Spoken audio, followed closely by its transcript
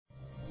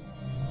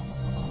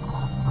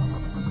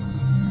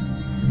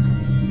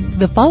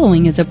The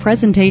following is a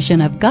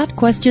presentation of Got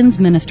Questions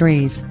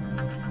Ministries.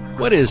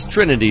 What is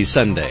Trinity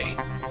Sunday?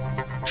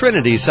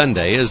 Trinity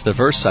Sunday is the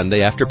first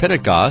Sunday after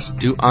Pentecost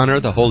to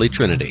honor the Holy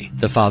Trinity,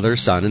 the Father,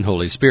 Son, and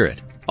Holy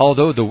Spirit.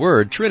 Although the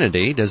word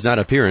Trinity does not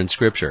appear in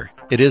Scripture,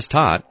 it is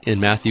taught in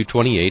Matthew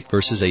 28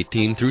 verses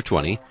 18 through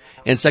 20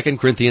 and 2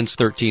 Corinthians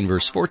 13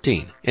 verse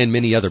 14 and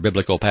many other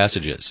biblical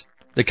passages.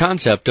 The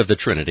concept of the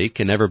Trinity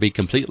can never be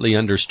completely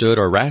understood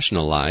or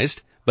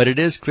rationalized, but it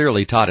is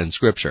clearly taught in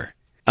Scripture.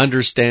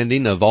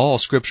 Understanding of all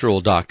scriptural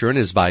doctrine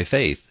is by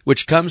faith,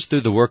 which comes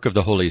through the work of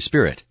the Holy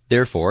Spirit.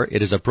 Therefore,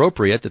 it is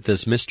appropriate that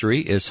this mystery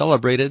is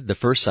celebrated the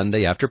first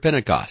Sunday after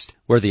Pentecost,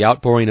 where the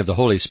outpouring of the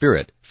Holy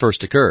Spirit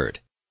first occurred.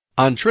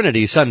 On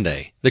Trinity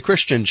Sunday, the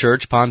Christian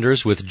Church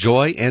ponders with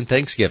joy and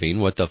thanksgiving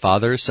what the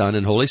Father, Son,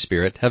 and Holy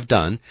Spirit have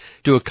done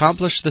to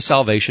accomplish the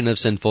salvation of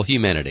sinful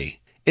humanity.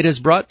 It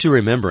is brought to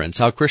remembrance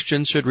how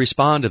Christians should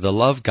respond to the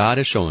love God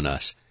has shown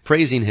us,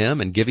 praising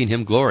Him and giving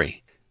Him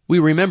glory. We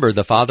remember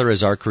the Father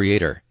as our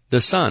Creator, the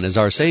Son as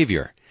our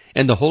Savior,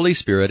 and the Holy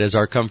Spirit as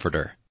our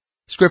Comforter.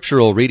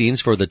 Scriptural readings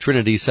for the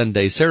Trinity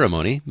Sunday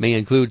ceremony may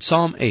include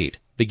Psalm 8,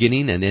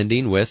 beginning and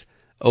ending with,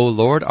 O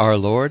Lord, our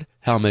Lord,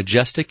 how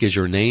majestic is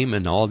your name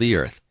in all the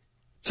earth.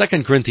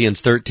 2 Corinthians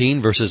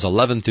 13 verses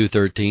 11 through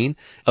 13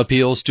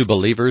 appeals to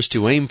believers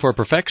to aim for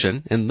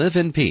perfection and live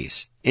in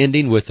peace,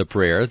 ending with the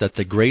prayer that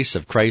the grace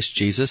of Christ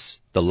Jesus,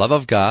 the love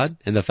of God,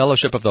 and the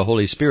fellowship of the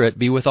Holy Spirit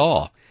be with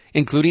all,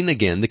 including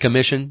again the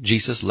commission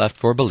Jesus left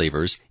for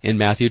believers in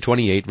Matthew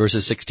 28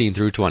 verses 16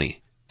 through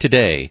 20.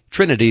 Today,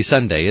 Trinity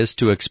Sunday is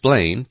to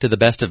explain, to the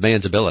best of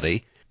man's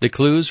ability, the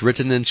clues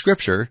written in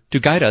Scripture to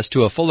guide us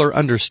to a fuller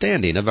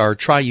understanding of our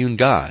triune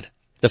God.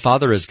 The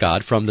Father is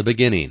God from the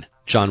beginning,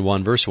 John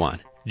 1 verse 1.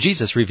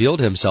 Jesus revealed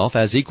Himself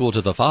as equal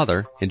to the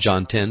Father in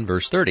John 10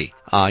 verse 30.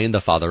 I and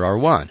the Father are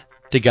one.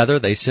 Together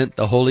they sent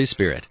the Holy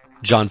Spirit,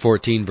 John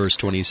 14 verse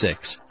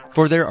 26.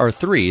 For there are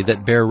three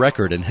that bear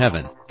record in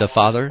heaven, the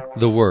Father,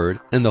 the Word,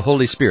 and the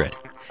Holy Spirit,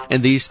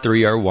 and these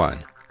three are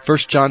one. 1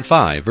 John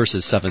 5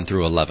 verses 7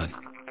 through 11.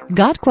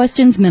 Got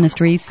Questions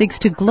Ministry seeks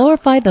to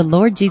glorify the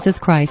Lord Jesus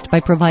Christ by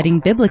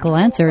providing biblical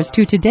answers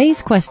to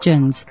today's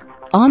questions.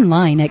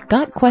 Online at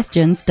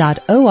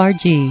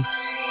GotQuestions.org.